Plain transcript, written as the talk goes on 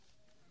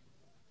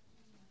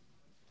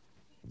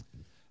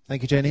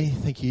Thank you, Jenny.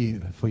 Thank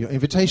you for your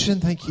invitation.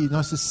 Thank you.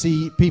 Nice to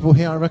see people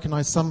here. I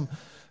recognise some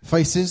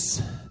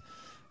faces.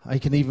 I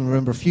can even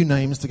remember a few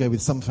names to go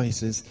with some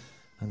faces,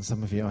 and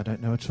some of you I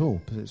don't know at all.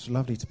 But it's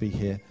lovely to be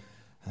here.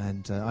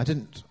 And I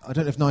don't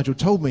know if Nigel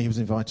told me he was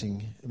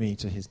inviting me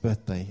to his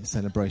birthday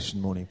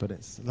celebration morning, but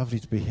it's lovely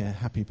to be here.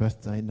 Happy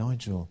birthday,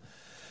 Nigel.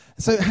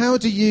 So how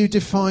do you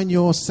define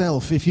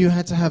yourself? If you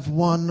had to have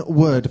one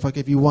word, if I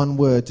gave you one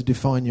word to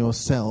define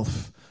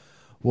yourself,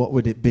 what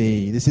would it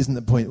be? This isn't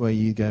the point where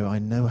you go, I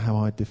know how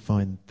I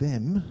define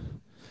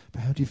them.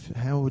 But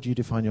how would you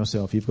define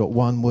yourself? You've got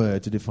one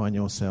word to define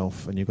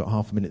yourself, and you've got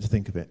half a minute to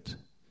think of it.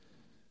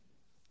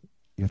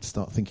 You have to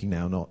start thinking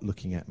now, not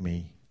looking at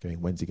me, going,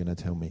 when's he going to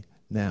tell me?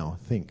 Now,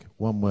 think.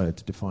 One word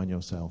to define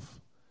yourself.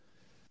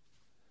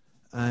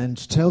 And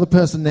tell the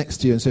person next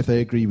to you and see if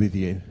they agree with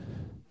you.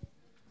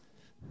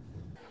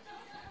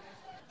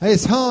 Hey,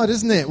 it's hard,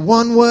 isn't it?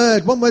 One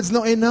word. One word's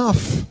not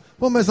enough.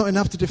 One word's not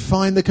enough to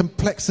define the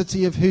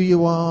complexity of who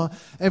you are,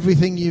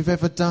 everything you've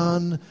ever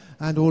done,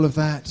 and all of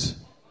that.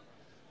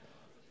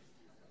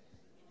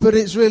 But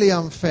it's really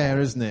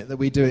unfair, isn't it, that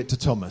we do it to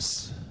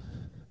Thomas?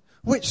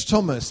 Which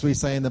Thomas, we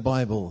say in the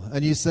Bible?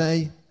 And you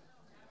say,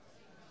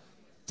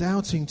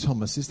 doubting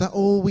Thomas. Is that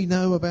all we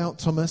know about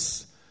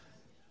Thomas?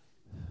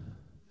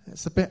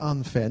 It's a bit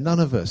unfair. None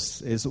of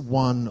us is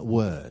one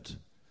word.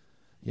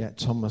 Yet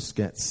Thomas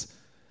gets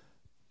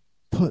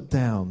put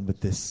down with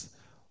this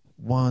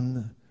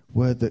one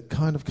word that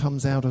kind of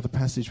comes out of the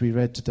passage we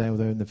read today,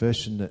 although in the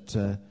version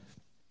that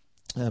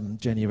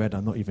Jenny read,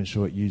 I'm not even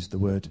sure it used the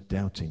word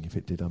doubting. If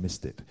it did, I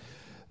missed it.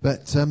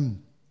 But so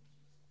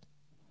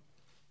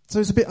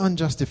it's a bit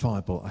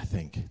unjustifiable, I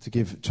think, to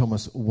give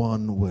Thomas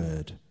one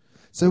word.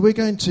 So we're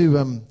going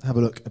to have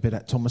a look a bit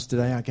at Thomas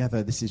today. I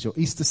gather this is your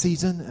Easter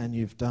season, and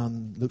you've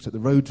looked at the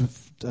road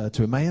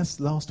to Emmaus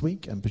last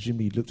week, and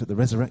presumably you looked at the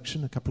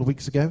resurrection a couple of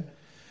weeks ago.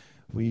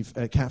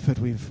 At Catford,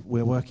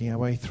 we're working our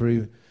way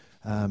through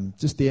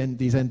just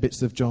these end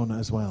bits of John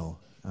as well.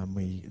 And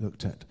we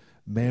looked at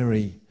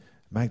Mary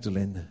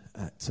Magdalene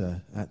at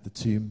the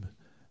tomb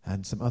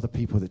and some other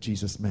people that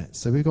Jesus met.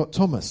 So we've got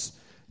Thomas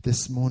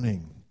this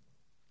morning.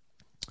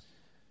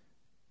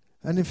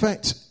 And in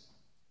fact,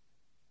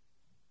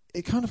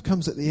 it kind of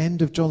comes at the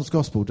end of John's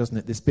Gospel, doesn't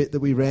it? This bit that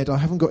we read. I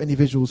haven't got any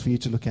visuals for you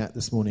to look at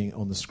this morning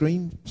on the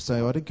screen,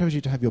 so I'd encourage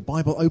you to have your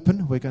Bible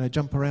open. We're going to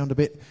jump around a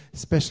bit,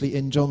 especially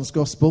in John's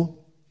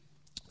Gospel.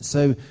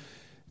 So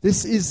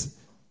this is...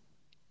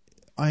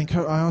 I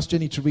asked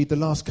Jenny to read the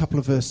last couple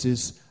of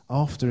verses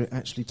after it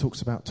actually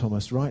talks about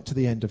Thomas, right to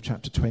the end of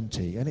chapter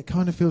 20. And it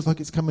kind of feels like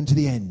it's coming to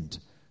the end,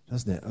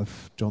 doesn't it,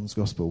 of John's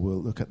Gospel.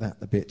 We'll look at that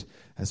a bit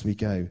as we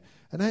go.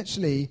 And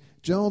actually,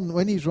 John,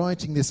 when he's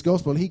writing this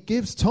Gospel, he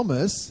gives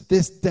Thomas,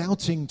 this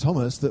doubting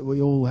Thomas that we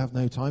all have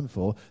no time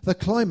for, the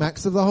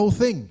climax of the whole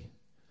thing.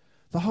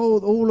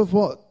 All of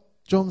what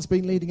John's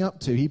been leading up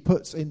to, he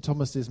puts in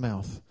Thomas's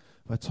mouth,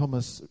 where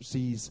Thomas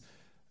sees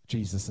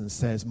Jesus and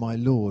says, my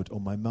Lord, or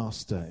my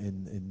Master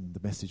in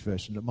the Message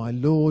version, my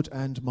Lord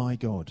and my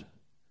God.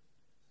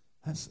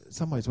 That's in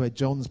some ways where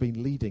John's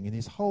been leading in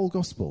his whole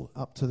gospel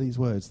up to these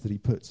words that he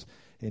puts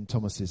in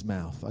Thomas's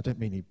mouth. I don't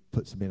mean he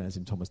puts them in as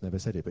in Thomas never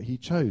said it, but he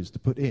chose to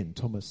put in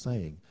Thomas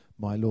saying,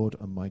 my Lord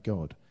and my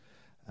God.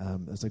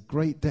 As a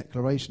great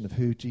declaration of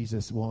who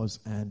Jesus was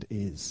and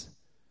is.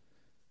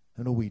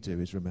 And all we do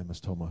is remember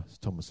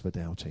Thomas for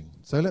doubting.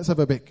 So let's have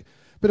a bit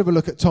of a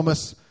look at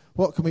Thomas.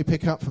 What can we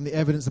pick up from the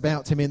evidence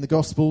about him in the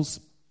Gospels?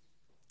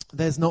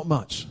 There's not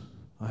much,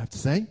 I have to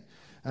say,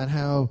 and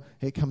how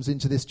it comes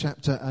into this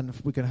chapter, and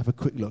we're going to have a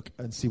quick look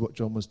and see what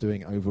John was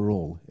doing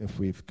overall, if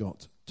we've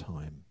got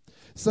time.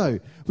 So,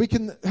 we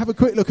can have a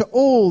quick look at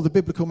all the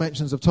biblical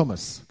mentions of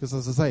Thomas, because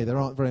as I say, there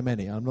aren't very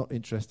many. I'm not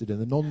interested in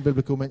the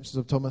non-biblical mentions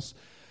of Thomas.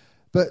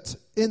 But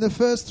in the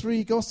first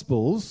three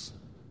Gospels,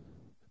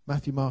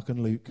 Matthew, Mark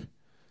and Luke,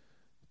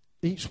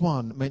 each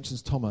one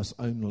mentions Thomas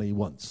only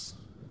once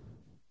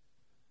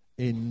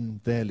in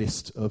their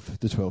list of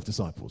the 12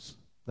 disciples.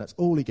 That's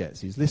all he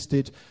gets. He's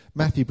listed.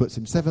 Matthew puts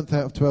him 7th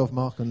out of 12.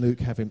 Mark and Luke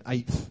have him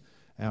 8th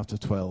out of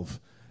 12.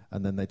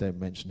 And then they don't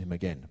mention him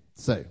again.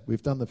 So,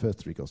 we've done the first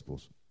three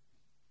Gospels.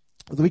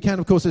 We can,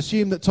 of course,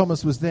 assume that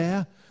Thomas was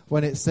there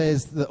when it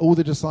says that all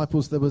the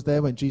disciples that was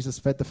there when Jesus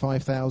fed the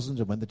 5,000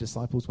 and when the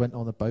disciples went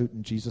on the boat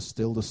and Jesus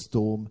stilled the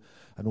storm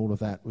and all of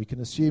that. We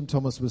can assume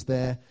Thomas was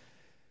there,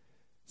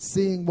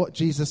 seeing what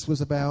Jesus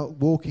was about,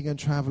 walking and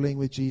traveling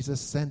with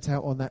Jesus, sent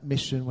out on that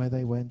mission where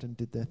they went and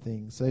did their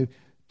thing. So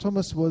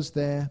Thomas was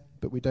there,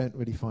 but we don't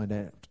really find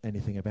out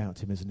anything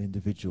about him as an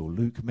individual.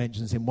 Luke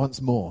mentions him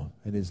once more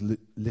in his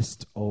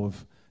list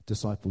of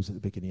disciples at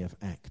the beginning of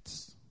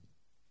Acts.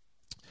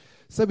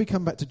 So we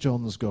come back to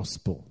John's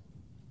Gospel.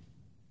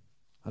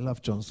 I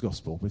love John's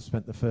Gospel.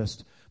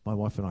 My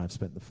wife and I have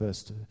spent the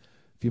first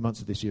few months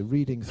of this year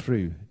reading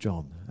through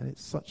John. And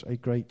it's such a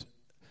great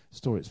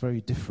story. It's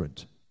very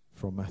different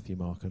from Matthew,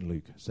 Mark and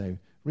Luke. So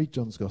read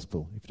John's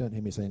Gospel. If you don't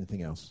hear me say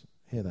anything else,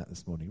 hear that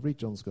this morning. Read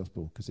John's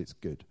Gospel because it's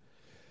good.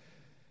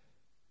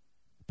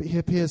 But he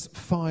appears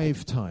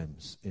 5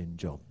 times in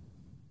John.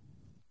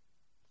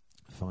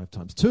 5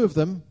 times. 2 of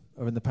them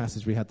are in the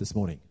passage we had this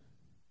morning.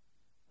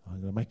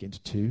 I'm going to make it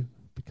into two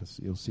because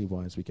you'll see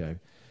why as we go.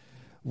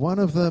 One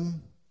of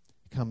them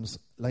comes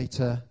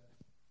later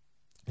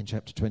in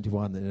chapter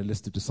 21 in a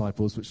list of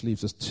disciples, which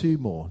leaves us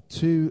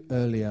two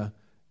earlier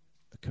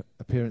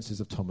appearances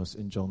of Thomas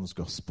in John's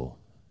Gospel.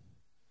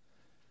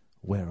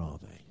 Where are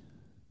they?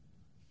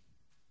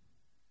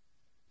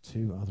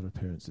 Two other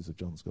appearances of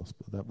John's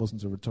Gospel. That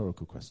wasn't a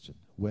rhetorical question.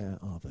 Where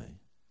are they?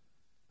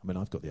 I mean,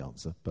 I've got the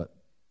answer, but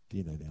do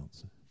you know the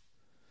answer?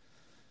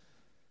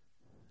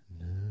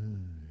 No.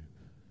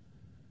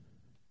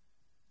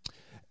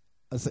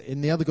 As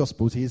in the other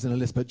Gospels, he is in a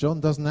list, but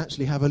John doesn't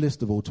actually have a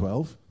list of all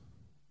 12.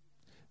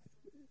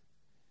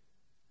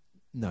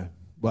 No.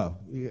 Well,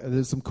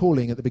 there's some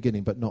calling at the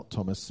beginning, but not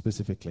Thomas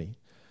specifically.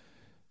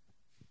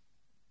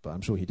 But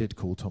I'm sure he did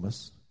call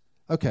Thomas.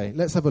 Okay,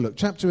 let's have a look.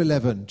 Chapter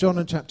 11, John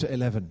and chapter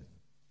 11,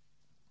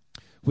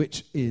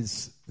 which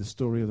is the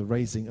story of the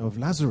raising of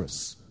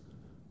Lazarus.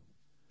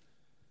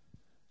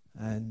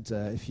 And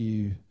if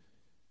you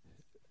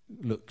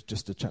look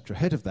just a chapter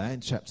ahead of that,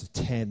 in chapter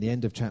 10, the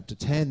end of chapter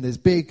 10, there's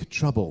big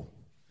trouble.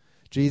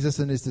 Jesus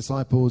and his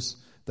disciples,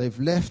 they've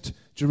left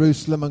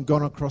Jerusalem and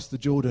gone across the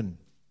Jordan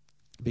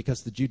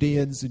because the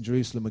Judeans in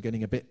Jerusalem were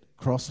getting a bit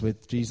cross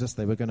with Jesus.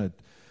 They were going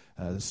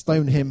to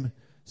stone him.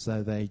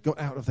 So they got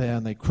out of there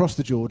and they crossed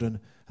the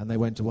Jordan and they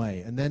went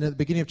away. And then at the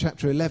beginning of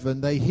chapter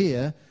 11, they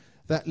hear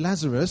that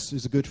Lazarus,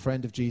 who's a good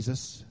friend of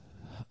Jesus,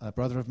 a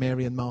brother of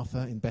Mary and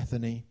Martha in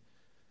Bethany,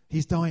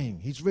 he's dying.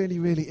 He's really,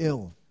 really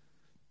ill.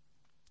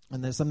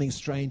 And there's something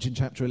strange in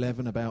chapter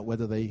 11 about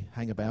whether they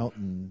hang about,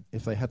 and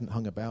if they hadn't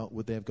hung about,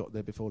 would they have got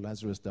there before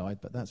Lazarus died?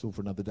 But that's all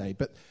for another day.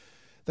 But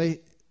they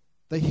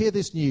hear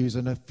this news,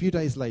 and a few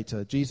days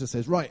later, Jesus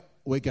says, right,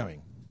 we're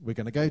going. We're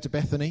going to go to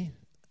Bethany,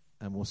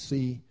 and we'll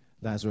see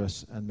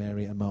Lazarus and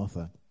Mary and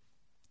Martha.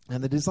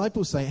 And the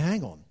disciples say,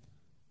 hang on.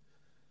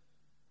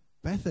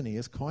 Bethany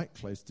is quite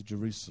close to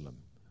Jerusalem.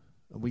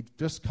 And we've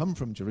just come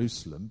from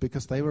Jerusalem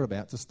because they were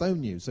about to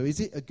stone you. So is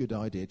it a good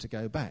idea to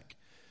go back?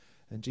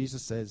 And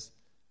Jesus says,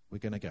 we're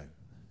going to go.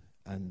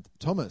 And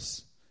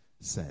Thomas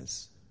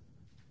says,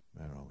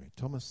 where are we?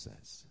 Thomas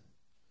says,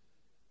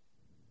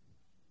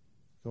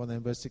 go on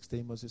then, verse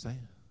 16, what does it say?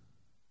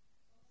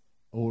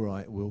 All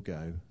right, we'll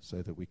go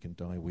so that we can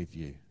die with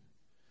you.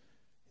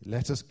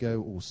 Let us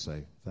go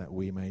also, that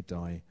we may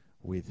die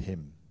with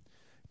him.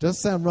 It does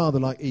sound rather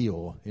like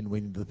Eeyore in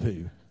Winnie the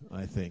Pooh,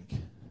 I think.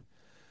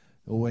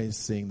 Always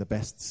seeing the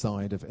best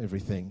side of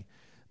everything.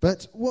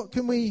 But what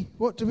do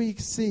we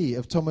see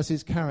of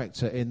Thomas's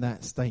character in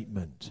that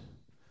statement?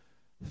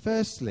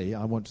 Firstly,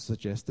 I want to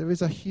suggest there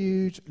is a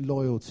huge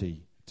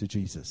loyalty to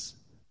Jesus.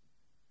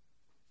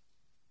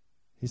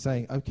 He's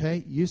saying,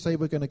 okay, you say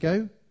we're going to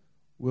go,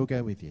 we'll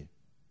go with you.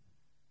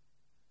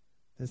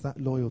 There's that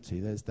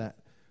loyalty, there's that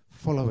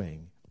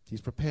following.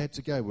 He's prepared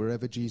to go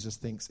wherever Jesus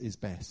thinks is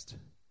best.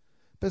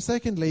 But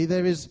secondly,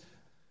 there is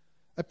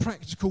a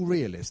practical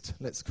realist,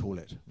 let's call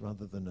it,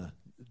 rather than a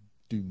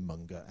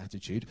doom-monger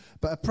attitude,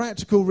 but a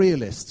practical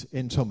realist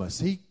in Thomas.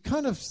 He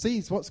kind of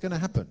sees what's going to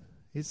happen.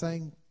 He's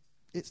saying,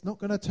 it's not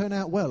going to turn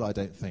out well, I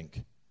don't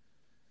think.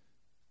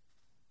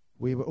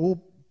 We were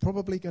all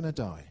probably going to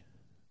die.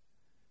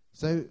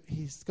 So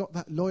he's got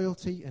that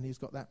loyalty and he's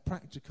got that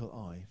practical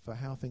eye for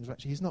how things are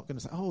actually. He's not going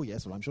to say, oh,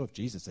 yes, well, I'm sure if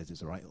Jesus says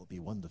it's all right, it'll be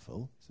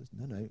wonderful. He says,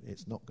 no,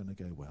 it's not going to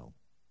go well.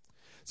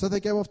 So they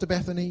go off to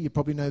Bethany. You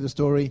probably know the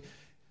story.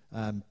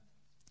 In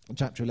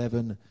chapter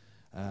 11,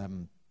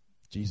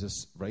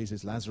 Jesus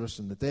raises Lazarus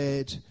from the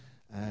dead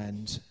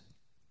and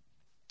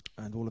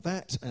all of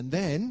that. And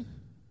then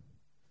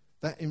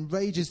that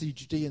enrages the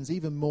Judeans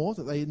even more,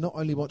 that they not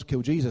only want to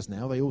kill Jesus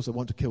now, they also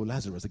want to kill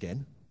Lazarus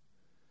again,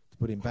 to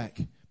put him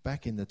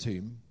back in the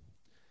tomb.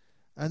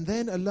 And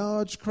then a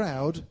large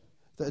crowd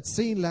that had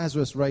seen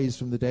Lazarus raised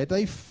from the dead,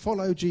 they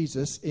follow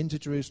Jesus into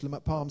Jerusalem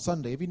at Palm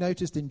Sunday. Have you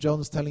noticed in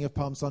John's telling of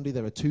Palm Sunday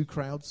there are two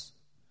crowds?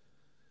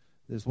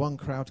 There's one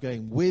crowd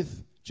going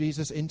with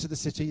Jesus into the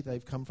city.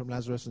 They've come from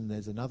Lazarus, and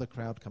there's another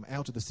crowd come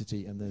out of the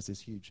city, and there's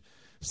this huge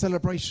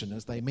celebration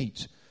as they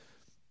meet.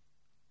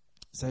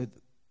 So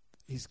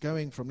he's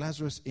going from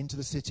Lazarus into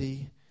the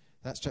city.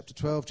 That's chapter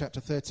 12.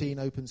 Chapter 13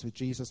 opens with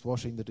Jesus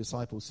washing the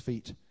disciples'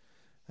 feet.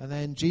 And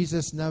then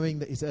Jesus, knowing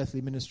that his earthly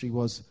ministry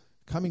was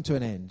coming to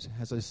an end,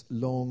 has this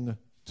long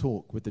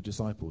talk with the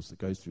disciples that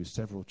goes through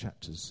several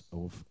chapters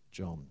of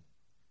John.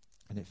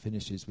 And it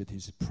finishes with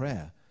his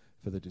prayer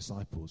for the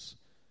disciples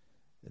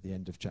at the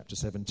end of chapter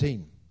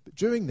 17. But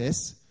during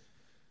this,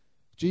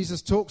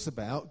 Jesus talks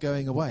about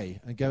going away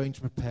and going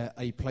to prepare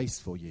a place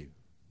for you.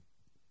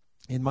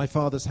 In my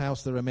Father's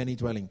house there are many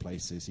dwelling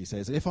places, he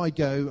says. If I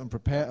go and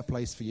prepare a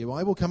place for you,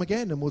 I will come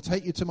again and will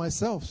take you to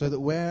myself, so that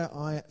where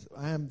I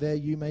am, there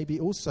you may be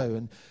also.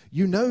 And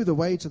you know the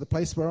way to the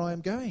place where I am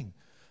going.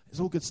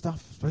 It's all good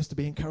stuff, supposed to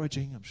be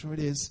encouraging, I'm sure it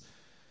is.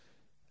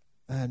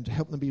 And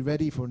help them be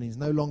ready for when he's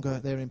no longer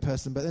there in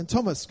person. But then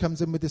Thomas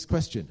comes in with this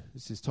question.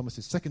 This is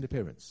Thomas's second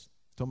appearance.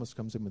 Thomas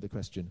comes in with the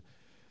question,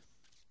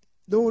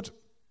 Lord,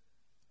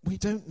 we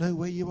don't know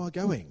where you are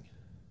going,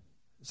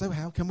 so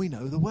how can we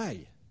know the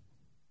way?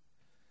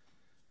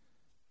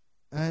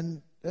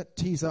 And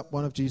tease up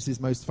one of Jesus'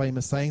 most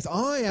famous sayings.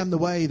 I am the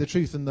way, the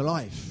truth, and the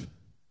life.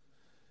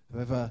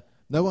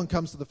 No one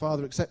comes to the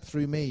Father except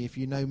through me. If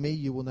you know me,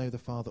 you will know the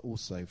Father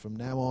also. From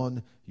now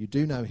on, you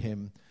do know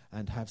him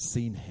and have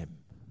seen him.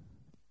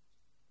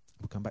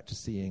 We'll come back to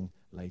seeing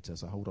later,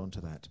 so hold on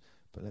to that.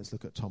 But let's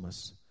look at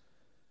Thomas.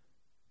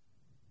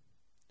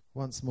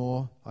 Once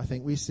more, I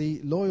think we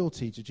see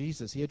loyalty to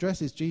Jesus. He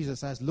addresses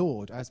Jesus as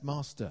Lord, as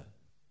Master.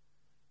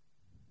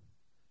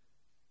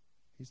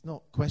 He's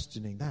not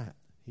questioning that.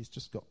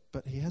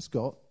 But he has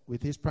got,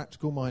 with his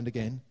practical mind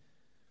again,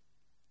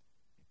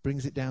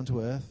 brings it down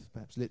to earth,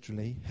 perhaps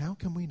literally. How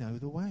can we know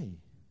the way?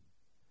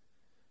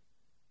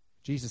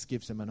 Jesus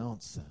gives him an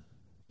answer.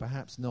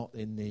 Perhaps not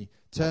in the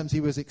terms he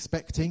was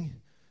expecting.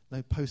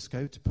 No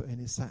postcode to put in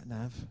his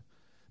sat-nav.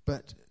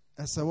 But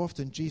as so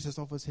often, Jesus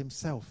offers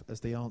himself as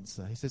the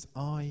answer. He says,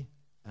 I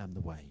am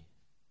the way.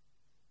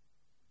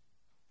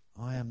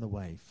 I am the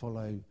way.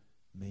 Follow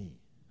me.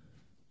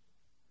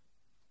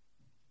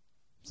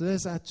 So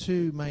there's our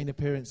two main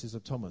appearances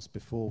of Thomas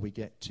before we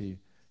get to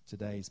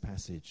today's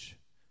passage.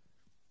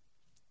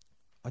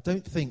 I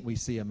don't think we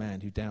see a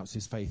man who doubts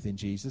his faith in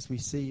Jesus. We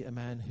see a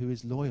man who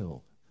is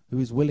loyal, who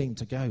is willing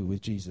to go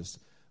with Jesus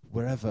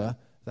wherever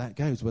that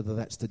goes, whether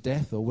that's to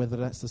death or whether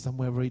that's to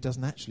somewhere where he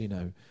doesn't actually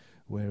know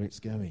where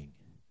it's going.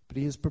 But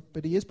he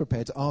is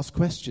prepared to ask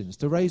questions,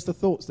 to raise the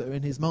thoughts that are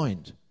in his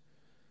mind.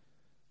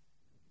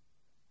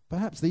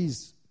 Perhaps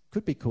these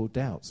could be called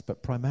doubts,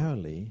 but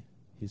primarily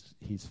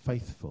he's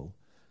faithful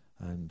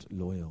and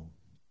loyal.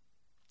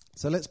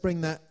 So let's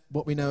bring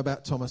what we know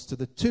about Thomas to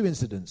the two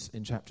incidents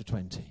in chapter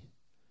 20,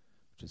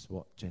 which is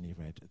what Jenny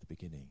read at the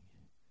beginning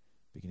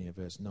of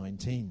verse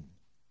 19.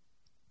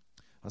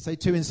 I say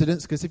two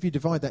incidents because if you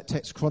divide that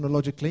text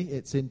chronologically,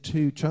 it's in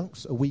two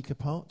chunks, a week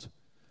apart.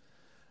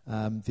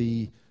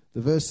 The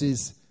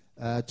verses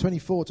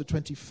 24 to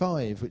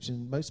 25, which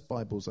in most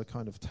Bibles are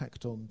kind of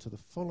tacked on to the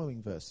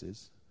following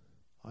verses,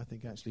 I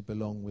think actually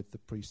belong with the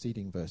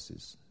preceding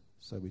verses.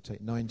 So we take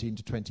 19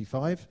 to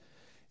 25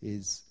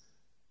 is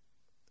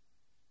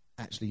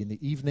actually in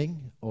the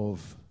evening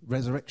of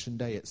Resurrection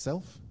Day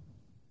itself.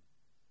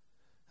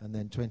 And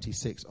then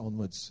 26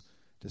 onwards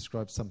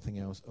describes something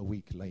else a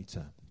week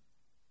later.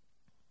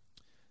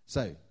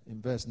 So,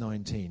 in verse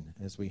 19,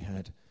 as we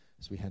had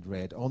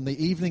read, on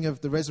the evening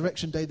of the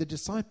Resurrection Day, the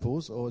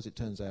disciples, or as it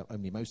turns out,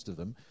 only most of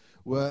them,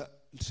 were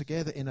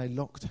together in a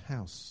locked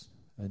house,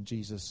 and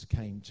Jesus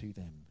came to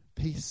them.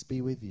 Peace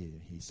be with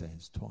you, he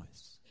says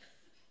twice.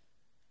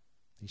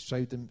 He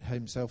showed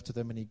himself to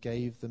them and he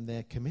gave them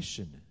their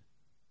commission.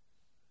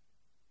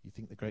 You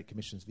think the Great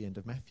Commission is the end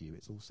of Matthew.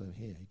 It's also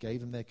here. He gave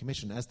them their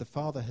commission. As the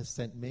Father has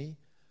sent me,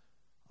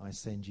 I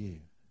send you.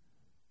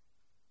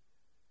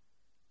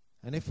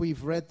 And if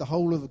we've read the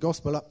whole of the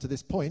Gospel up to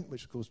this point,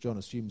 which of course John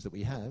assumes that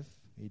we have,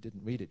 he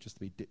didn't read it just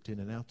to be dipped in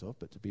and out of,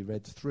 but to be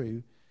read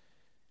through,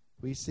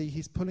 we see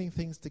he's pulling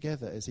things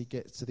together as he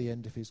gets to the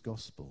end of his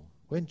Gospel.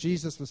 When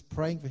Jesus was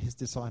praying for his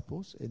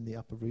disciples in the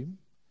upper room,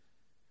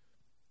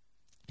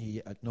 he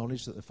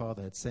acknowledged that the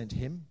Father had sent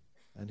him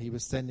and he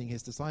was sending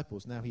his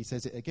disciples. Now he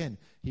says it again.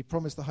 He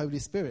promised the Holy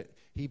Spirit.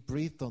 He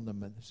breathed on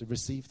them and to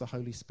receive the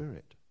Holy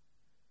Spirit.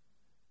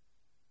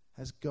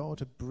 As God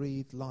had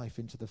breathed life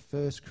into the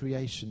first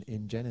creation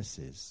in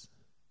Genesis,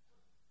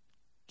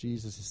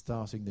 Jesus is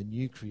starting the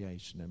new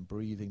creation and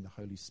breathing the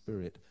Holy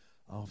Spirit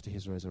after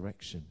his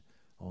resurrection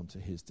onto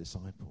his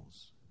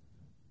disciples.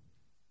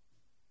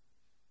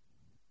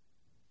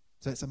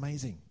 So it's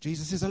amazing.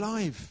 Jesus is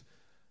alive.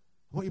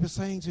 What he was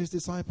saying to his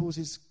disciples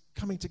is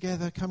coming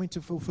together, coming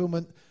to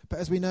fulfillment. But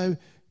as we know,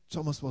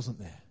 Thomas wasn't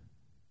there.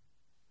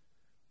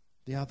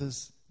 The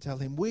others tell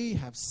him, we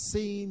have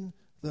seen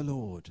the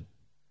Lord.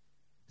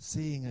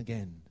 Seeing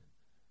again.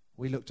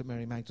 We looked at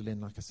Mary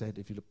Magdalene, like I said,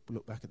 if you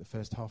look back at the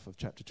first half of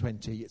chapter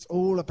 20, it's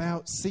all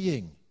about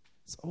seeing.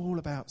 It's all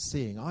about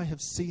seeing. I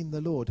have seen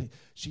the Lord.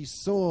 She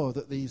saw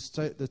that the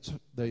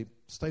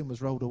stone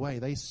was rolled away.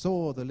 They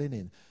saw the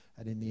linen.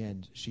 And in the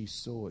end, she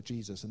saw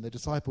Jesus. And the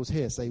disciples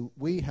here say,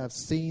 we have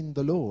seen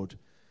the Lord.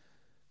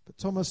 But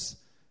Thomas,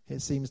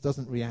 it seems,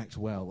 doesn't react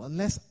well.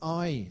 Unless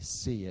I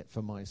see it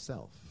for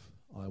myself,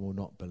 I will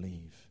not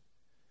believe.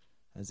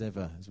 As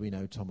ever, as we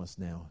know Thomas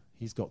now,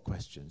 he's got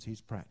questions.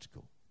 He's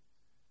practical.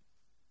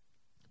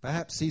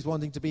 Perhaps he's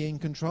wanting to be in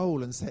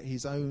control and set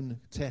his own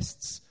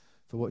tests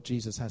for what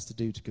Jesus has to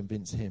do to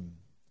convince him.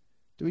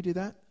 Do we do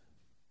that?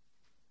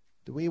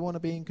 Do we want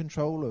to be in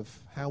control of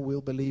how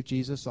we'll believe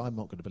Jesus? I'm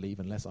not going to believe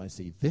unless I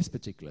see this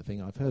particular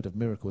thing. I've heard of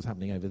miracles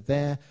happening over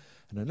there,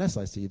 and unless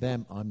I see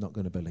them, I'm not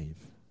going to believe.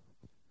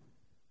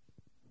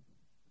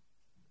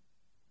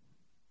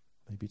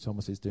 Maybe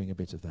Thomas is doing a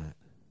bit of that.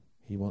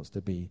 He wants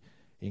to be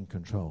in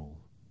control.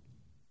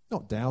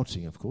 Not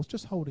doubting, of course,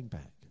 just holding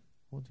back,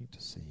 wanting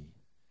to see.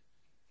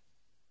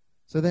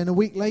 So then a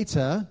week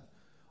later,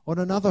 on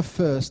another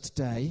first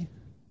day,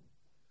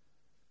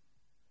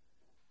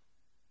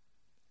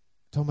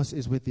 Thomas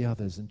is with the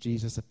others and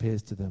Jesus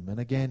appears to them. And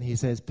again he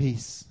says,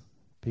 peace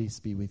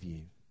be with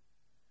you.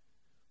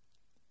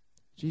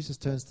 Jesus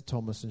turns to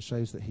Thomas and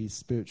shows that he's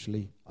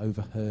spiritually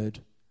overheard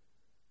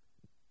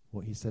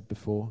what he said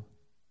before.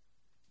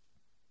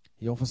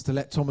 He offers to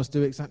let Thomas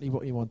do exactly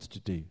what he wanted to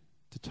do,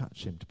 to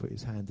touch him, to put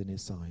his hand in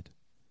his side.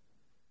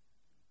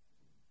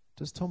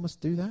 Does Thomas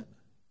do that?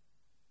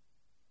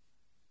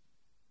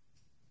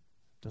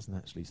 Doesn't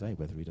actually say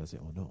whether he does it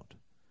or not.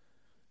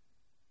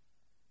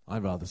 I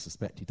rather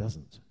suspect he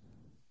doesn't.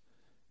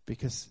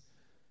 Because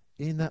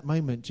in that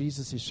moment,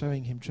 Jesus is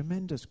showing him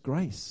tremendous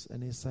grace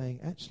and is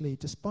saying, actually,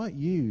 despite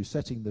you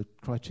setting the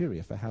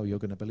criteria for how you're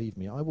going to believe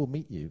me, I will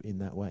meet you in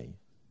that way.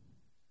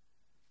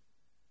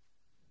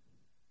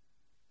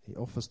 He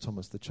offers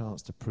Thomas the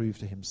chance to prove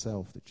to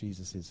himself that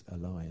Jesus is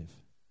alive.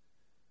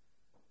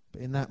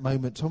 But in that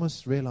moment,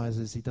 Thomas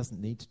realizes he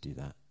doesn't need to do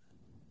that.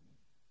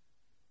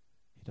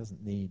 He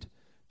doesn't need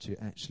to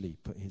actually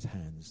put his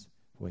hands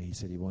where he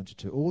said he wanted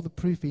to. All the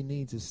proof he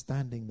needs is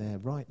standing there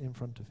right in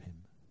front of him.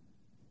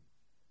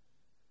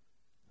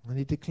 And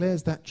he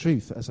declares that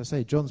truth, as I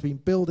say, John's been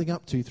building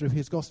up to through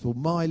his gospel.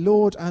 My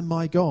Lord and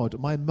my God,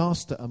 my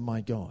Master and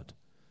my God.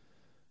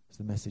 As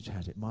the message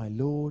had it, my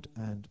Lord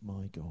and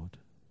my God.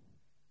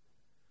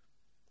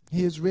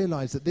 He has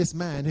realized that this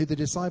man, who the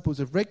disciples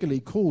have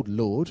regularly called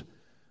Lord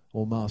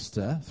or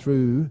Master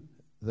through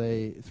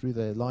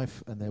their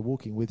life and their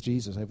walking with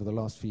Jesus over the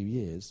last few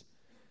years,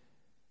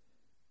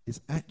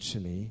 is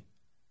actually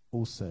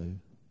also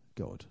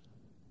God.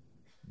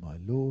 My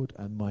Lord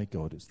and my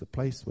God. It's the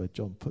place where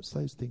John puts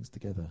those things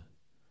together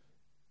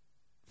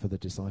for the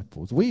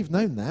disciples. We've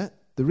known that,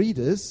 the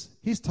readers.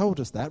 He's told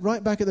us that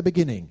right back at the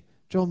beginning.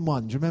 John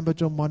 1. Do you remember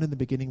John 1? In the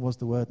beginning was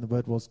the Word, and the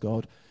Word was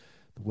God.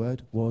 The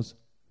Word was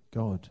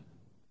God.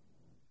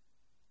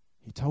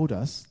 He told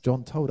us,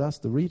 John told us,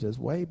 the readers,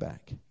 way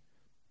back.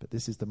 But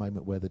this is the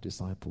moment where the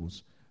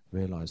disciples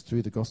realized.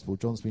 Through the gospel,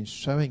 John's been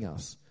showing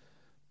us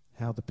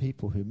how the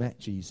people who met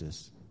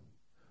Jesus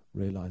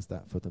realized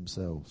that for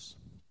themselves.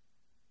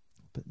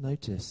 But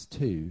notice,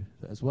 too,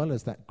 that as well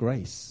as that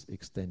grace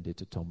extended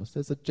to Thomas,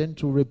 there's a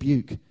gentle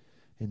rebuke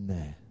in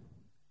there.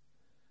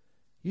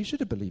 You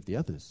should have believed the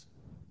others.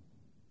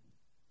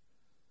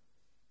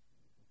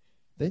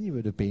 Then you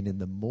would have been in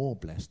the more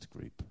blessed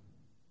group.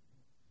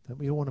 Don't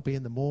we all want to be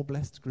in the more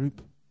blessed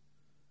group?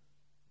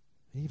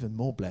 Even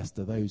more blessed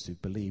are those who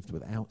believed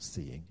without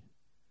seeing.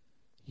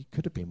 You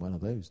could have been one of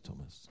those,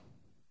 Thomas.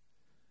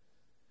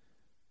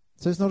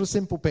 So it's not a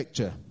simple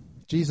picture.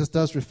 Jesus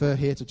does refer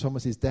here to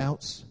Thomas's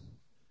doubts,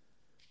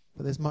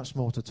 but there's much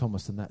more to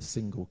Thomas than that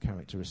single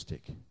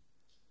characteristic.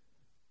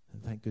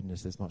 And thank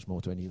goodness there's much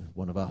more to any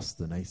one of us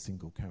than a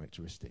single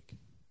characteristic.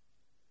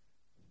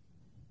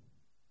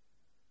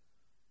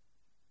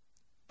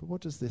 But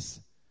what does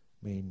this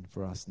mean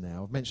for us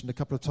now? I've mentioned a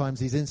couple of times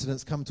these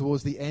incidents come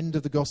towards the end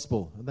of the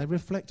gospel, and they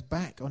reflect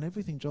back on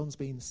everything John's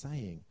been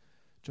saying.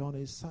 John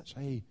is such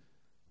a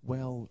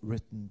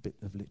well-written bit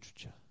of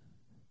literature.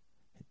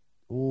 It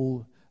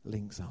all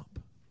links up.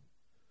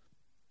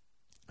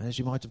 And as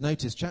you might have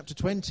noticed, chapter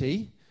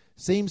 20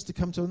 seems to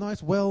come to a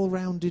nice,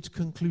 well-rounded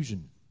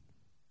conclusion.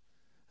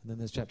 And then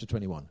there's chapter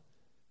 21.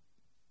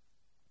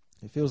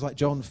 It feels like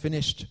John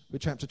finished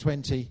with chapter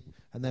 20,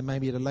 and then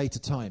maybe at a later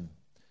time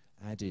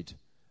added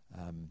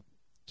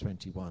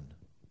 21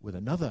 with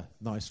another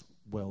nice,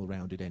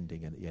 well-rounded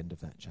ending at the end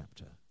of that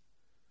chapter.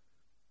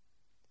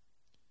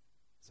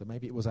 So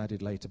maybe it was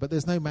added later. But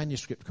there's no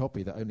manuscript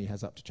copy that only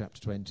has up to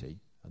chapter 20,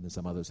 and then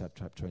some others have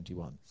chapter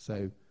 21.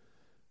 So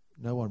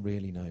no one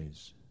really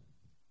knows.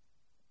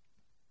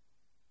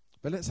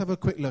 But let's have a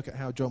quick look at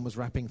how John was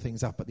wrapping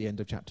things up at the end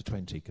of chapter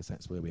 20, because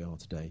that's where we are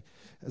today.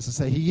 As I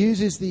say, he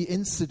uses the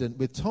incident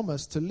with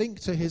Thomas to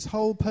link to his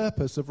whole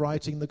purpose of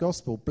writing the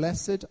gospel.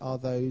 Blessed are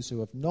those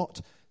who have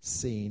not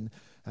seen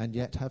and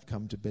yet have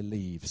come to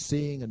believe.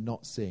 Seeing and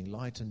not seeing,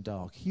 light and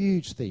dark,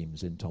 huge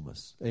themes in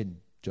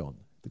John,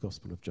 the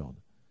Gospel of John.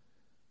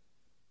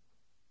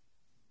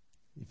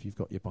 If you've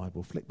got your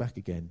Bible, flick back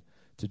again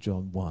to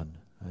John 1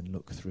 and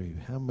look through.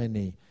 How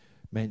many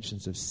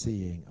mentions of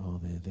seeing are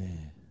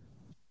there?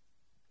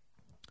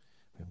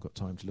 We haven't got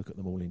time to look at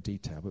them all in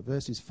detail, but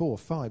verses 4,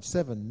 5,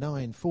 7,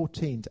 9,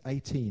 14 to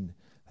 18,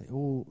 they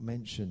all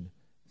mention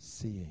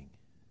seeing.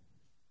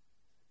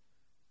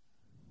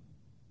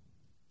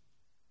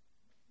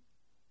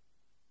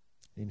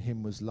 In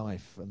him was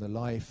life, and the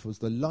life was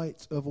the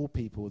light of all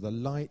people. The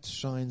light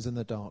shines in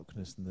the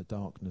darkness, and the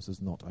darkness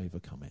has not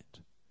overcome it.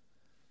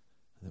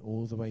 And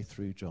all the way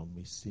through John,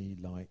 we see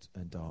light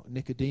and dark.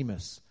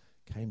 Nicodemus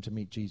came to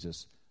meet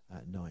Jesus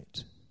at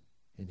night.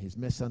 In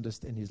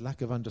his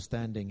lack of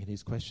understanding, in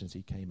his questions,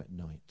 he came at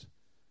night.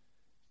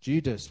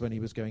 Judas, when he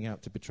was going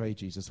out to betray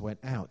Jesus, went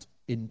out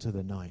into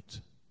the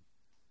night.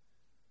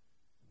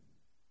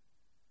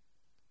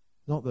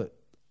 Not that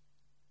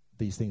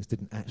these things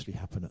didn't actually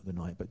happen at the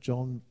night, but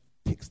John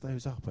picks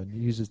those up and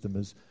uses them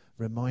as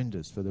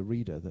reminders for the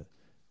reader that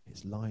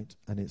it's light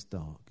and it's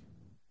dark.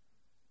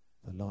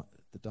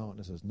 The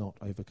darkness has not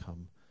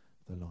overcome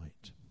the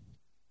light.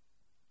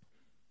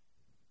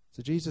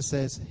 So Jesus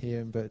says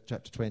here in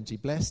chapter 20,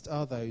 blessed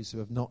are those who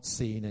have not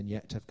seen and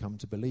yet have come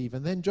to believe.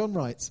 And then John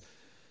writes,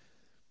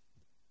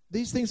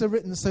 these things are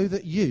written so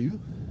that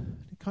you,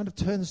 it kind of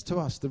turns to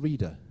us, the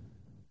reader,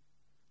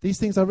 These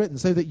things are written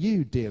so that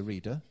you, dear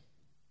reader,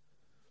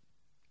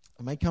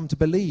 may come to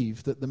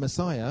believe that the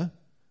Messiah,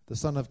 the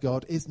Son of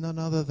God, is none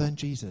other than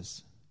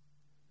Jesus.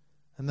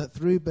 And that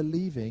through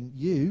believing,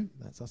 you,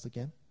 that's us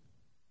again,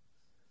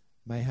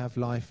 may have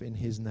life in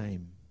his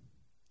name.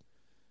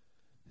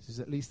 This is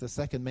at least the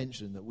second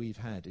mention that we've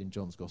had in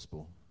John's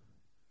Gospel.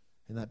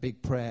 In that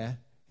big prayer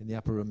in the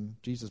upper room,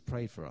 Jesus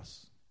prayed for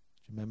us.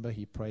 Do you remember?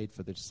 He prayed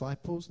for the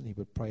disciples, and he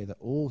would pray that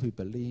all who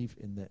believe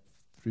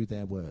through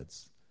their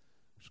words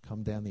should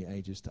come down the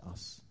ages to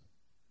us.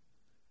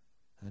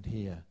 And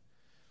here,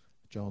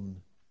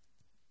 John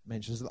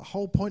mentions that the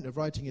whole point of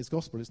writing his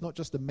Gospel is not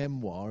just a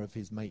memoir of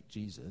his mate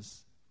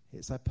Jesus.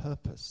 It's a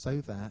purpose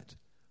so that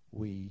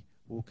we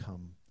will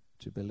come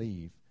to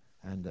believe,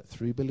 and that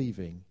through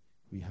believing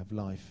we have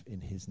life in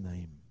his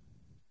name.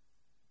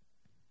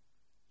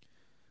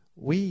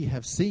 We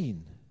have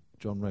seen,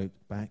 John wrote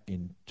back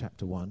in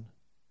chapter 1,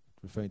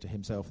 referring to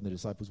himself and the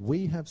disciples,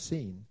 we have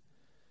seen,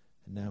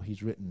 and now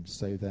he's written,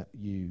 so that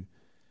you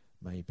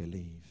may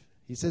believe.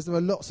 He says there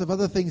are lots of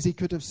other things he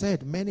could have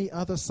said, many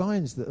other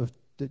signs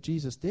that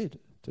Jesus did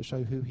to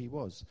show who he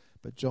was,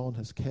 but John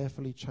has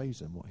carefully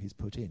chosen what he's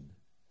put in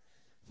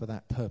for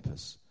that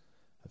purpose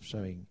of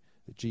showing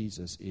that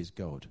Jesus is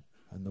God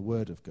and the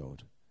Word of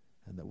God,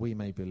 and that we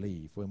may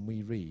believe when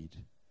we read,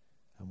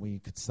 and we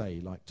could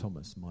say, like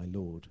Thomas, my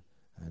Lord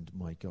and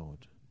my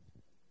God.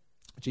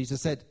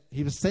 Jesus said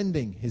he was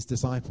sending his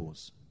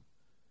disciples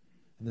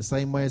in the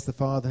same way as the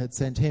Father had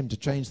sent him to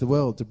change the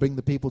world, to bring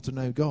the people to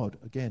know God.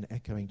 Again,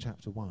 echoing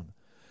chapter 1.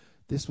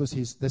 This was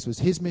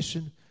his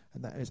mission,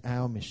 and that is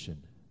our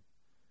mission.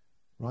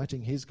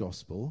 Writing his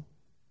gospel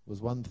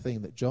was one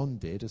thing that John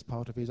did as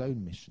part of his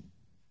own mission.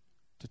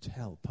 To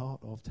tell, part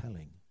of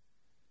telling,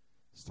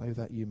 so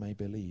that you may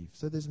believe.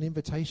 So there's an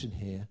invitation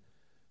here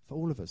for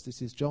all of us.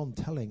 This is John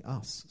telling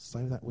us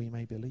so that we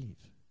may believe.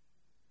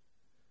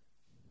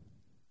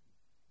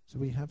 So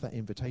we have that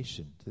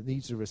invitation that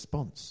needs a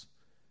response.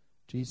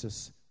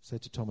 Jesus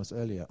said to Thomas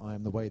earlier, I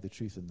am the way, the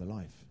truth, and the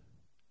life.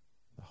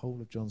 The whole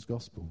of John's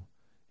gospel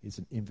is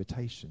an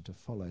invitation to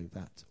follow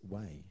that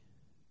way.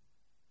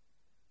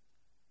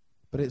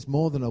 But it's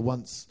more than a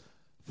once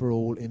for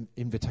all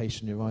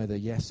invitation. You're either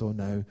yes or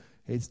no.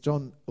 It's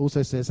John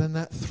also says, and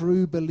that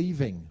through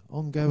believing,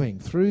 ongoing,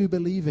 through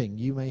believing,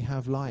 you may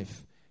have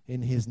life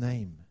in his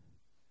name.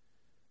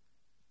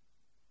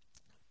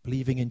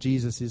 Believing in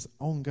Jesus is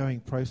ongoing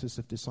process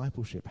of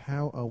discipleship.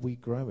 How are we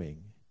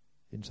growing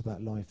into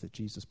that life that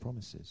Jesus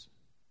promises?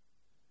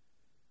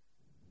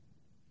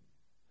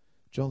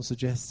 John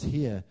suggests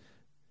here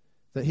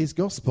that his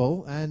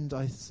gospel, and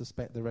I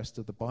suspect the rest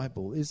of the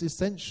Bible, is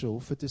essential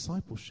for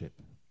discipleship.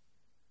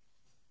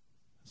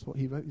 That's what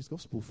he wrote his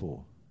gospel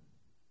for.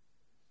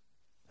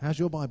 How's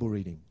your Bible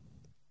reading?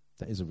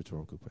 That is a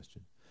rhetorical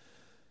question.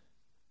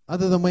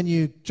 Other than when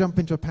you jump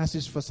into a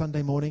passage for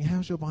Sunday morning,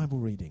 how's your Bible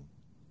reading?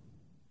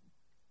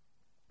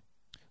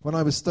 When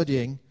I was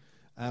studying,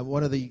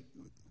 one of the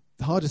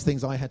hardest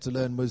things I had to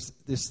learn was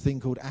this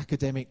thing called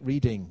academic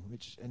reading,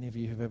 which any of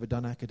you who have ever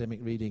done academic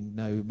reading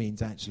know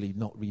means actually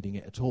not reading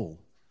it at all,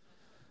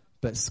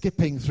 but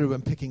skipping through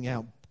and picking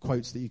out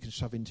quotes that you can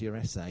shove into your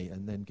essay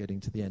and then getting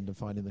to the end and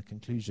finding the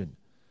conclusion.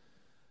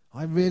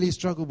 I really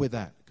struggled with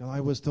that, because I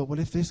always thought, well,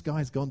 if this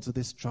guy's gone to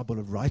this trouble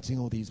of writing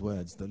all these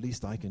words, the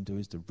least I can do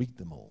is to read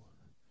them all.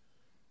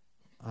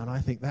 And I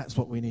think that's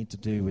what we need to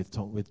do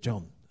with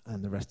John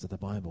and the rest of the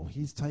Bible.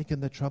 He's taken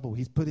the trouble.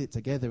 He's put it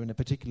together in a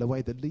particular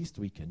way. The least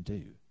we can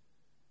do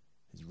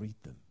is read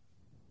them.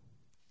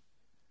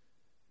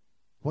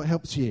 What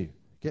helps you?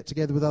 Get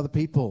together with other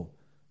people,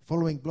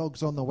 following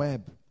blogs on the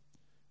web,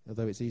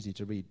 although it's easy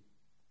to read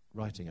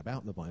writing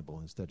about the Bible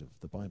instead of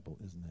the Bible,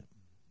 isn't it?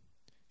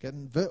 Get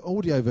an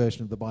audio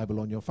version of the Bible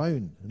on your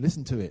phone and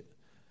listen to it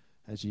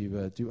as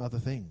you do other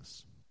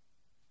things.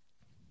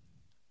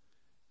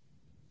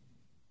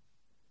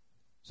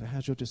 So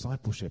how's your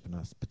discipleship? And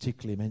I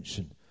particularly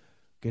mentioned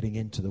getting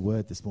into the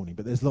Word this morning,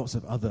 but there's lots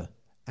of other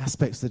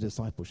aspects of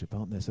discipleship,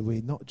 aren't there? So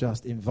we're not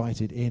just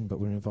invited in, but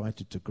we're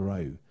invited to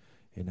grow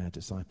in our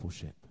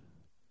discipleship.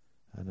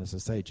 And as I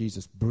say,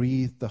 Jesus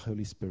breathed the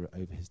Holy Spirit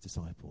over his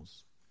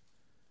disciples.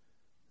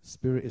 The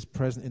Spirit is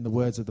present in the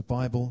words of the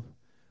Bible,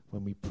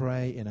 when we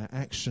pray, in our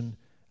action,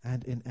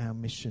 and in our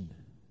mission.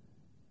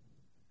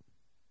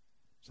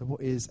 So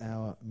what is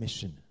our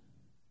mission?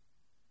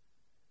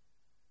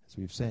 As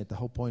we've said, the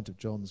whole point of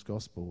John's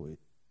gospel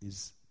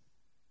is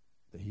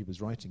that he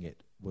was writing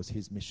it was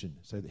his mission,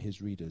 so that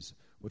his readers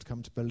would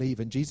come to believe.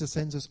 And Jesus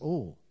sends us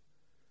all.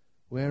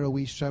 Where are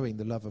we showing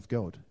the love of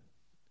God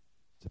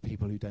to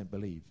people who don't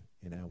believe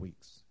in our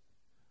weeks?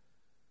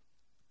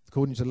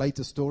 According to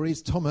later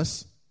stories,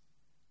 Thomas,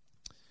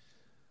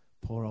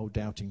 poor old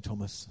doubting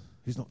Thomas,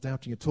 who's not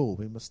doubting at all,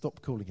 we must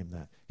stop calling him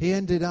that. He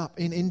ended up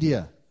in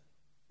India,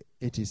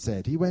 it is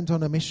said. He went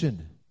on a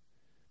mission.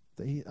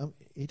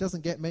 He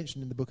doesn't get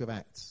mentioned in the book of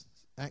Acts.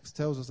 Acts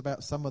tells us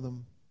about some of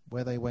them,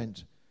 where they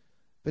went.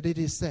 But it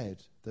is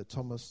said that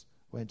Thomas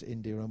went to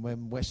India, and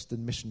when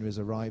Western missionaries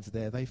arrived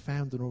there, they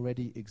found an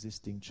already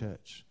existing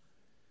church.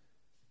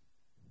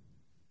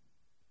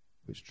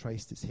 which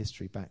traced its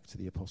history back to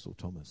the Apostle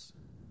Thomas.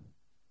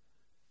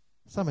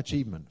 Some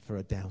achievement for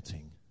a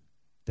doubting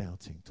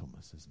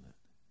Thomas, isn't it?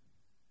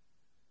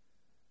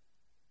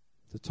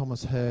 So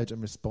Thomas heard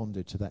and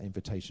responded to that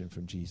invitation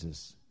from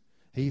Jesus.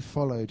 He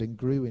followed and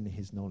grew in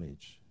his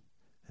knowledge,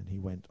 and he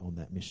went on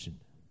that mission.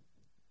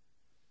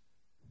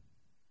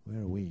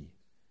 Where are we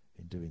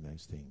in doing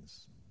those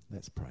things?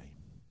 Let's pray.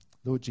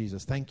 Lord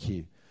Jesus, thank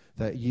you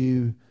that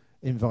you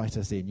invite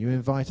us in. You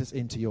invite us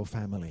into your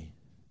family.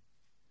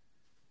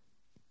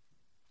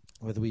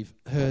 Whether we've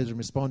heard and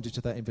responded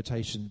to that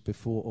invitation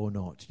before or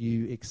not,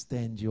 you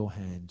extend your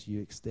hand, you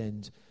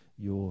extend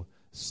your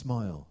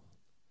smile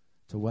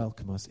to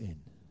welcome us in.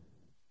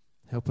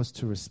 Help us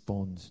to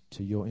respond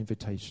to your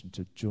invitation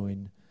to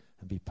join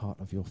and be part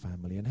of your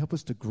family, and help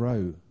us to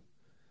grow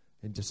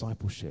in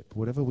discipleship,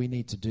 whatever we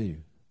need to do,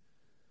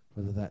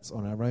 whether that's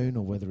on our own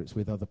or whether it's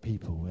with other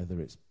people,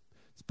 whether it's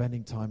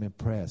spending time in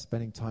prayer,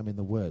 spending time in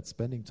the Word,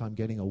 spending time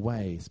getting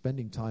away,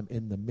 spending time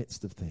in the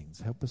midst of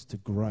things. Help us to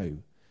grow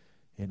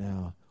in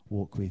our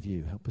walk with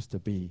you. Help us to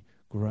be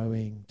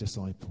growing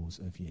disciples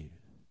of you.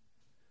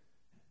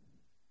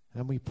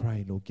 And we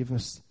pray, Lord, give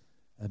us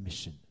a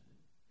mission.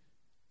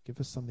 Give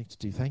us something to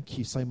do. Thank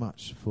you so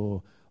much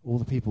for all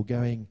the people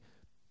going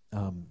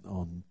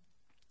on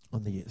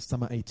the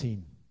Summer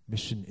 18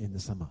 mission in the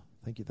summer.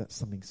 Thank you, that's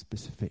something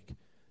specific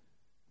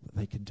that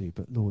they can do.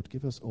 But Lord,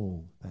 give us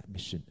all that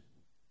mission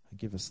and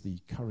give us the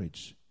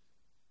courage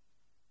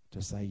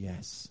to say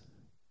yes.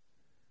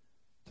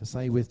 To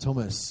say with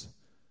Thomas,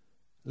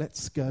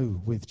 let's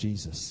go with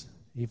Jesus,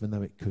 even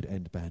though it could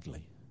end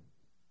badly.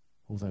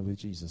 Although with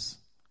Jesus,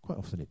 quite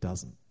often it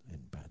doesn't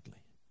end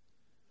badly.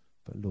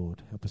 But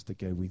Lord, help us to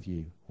go with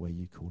you where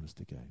you call us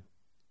to go.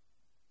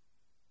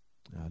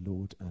 Our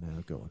Lord and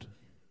our God.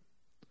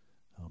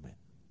 Amen.